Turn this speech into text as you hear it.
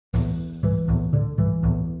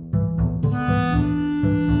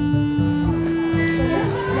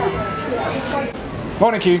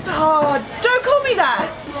Morning, Q. Oh, don't call me that!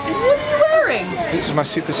 What are you wearing? This is my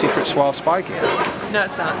super secret suave spy gear. No,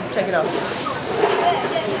 it's not. Take it off.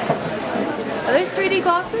 Are those 3D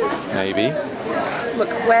glasses? Maybe. Look,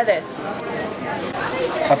 wear this.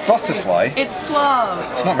 A butterfly? It's suave.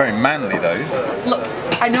 It's not very manly though. Look,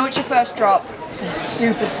 I know it's your first drop, but it's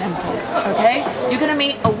super simple, okay? You're gonna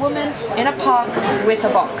meet a woman in a park with a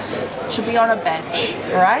box. She'll be on a bench,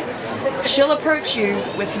 alright? She'll approach you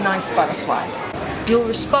with nice butterfly. You'll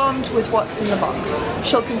respond with what's in the box.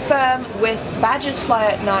 She'll confirm with badgers fly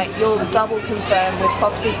at night. You'll double confirm with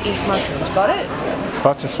foxes eat mushrooms. Got it?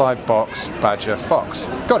 Butterfly, box, badger, fox.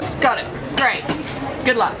 Got it. Got it. Great.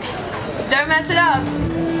 Good luck. Don't mess it up.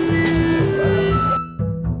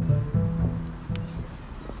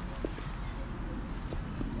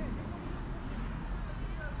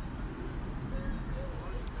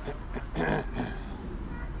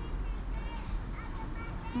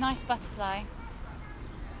 Nice butterfly.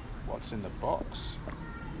 What's in the box?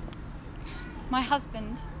 My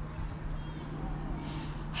husband.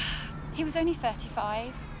 He was only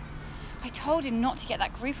 35. I told him not to get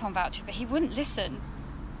that Groupon voucher, but he wouldn't listen.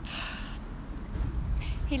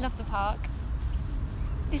 He loved the park.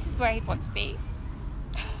 This is where he'd want to be.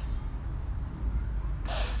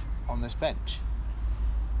 On this bench?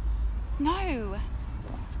 No.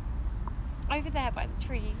 Over there by the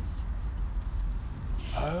trees.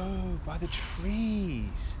 Oh, by the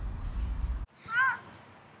trees.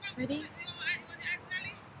 Ready?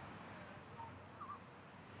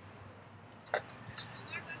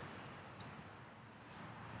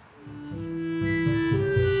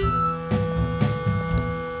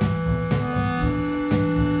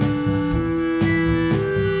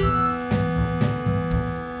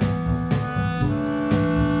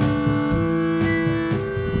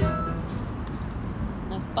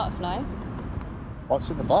 Nice butterfly. What's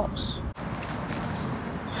in the box?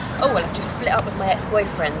 Oh, well, I've just split up with my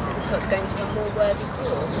ex-boyfriend, so this looks going to a more worthy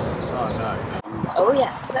cause. Oh no. Oh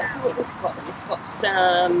yes, let's see what we've got. We've got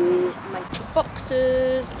some manky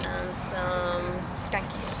boxers and some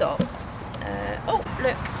skanky socks. Oh,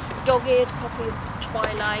 look, dog-eared copy of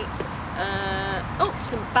Twilight. Oh,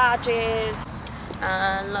 some badges,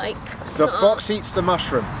 and like The fox eats the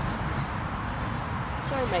mushroom.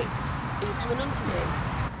 Sorry, mate. Are you coming on to me?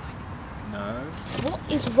 No. What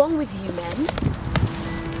is wrong with you, men?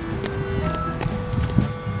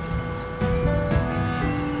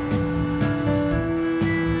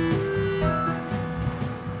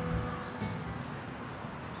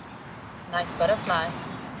 Nice butterfly.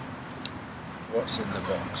 What's in the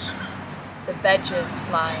box? The badgers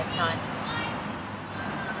fly at night.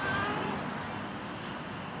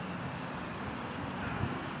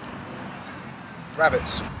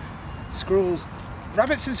 Rabbits. Squirrels.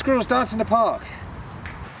 Rabbits and squirrels dance in the park.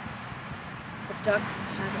 The duck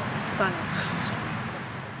has sunk.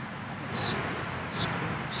 Rabbits.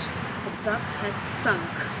 Squirrels. The duck has sunk.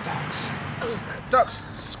 Ducks. Ducks.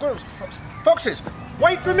 Squirrels. Foxes.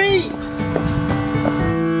 Wait for me!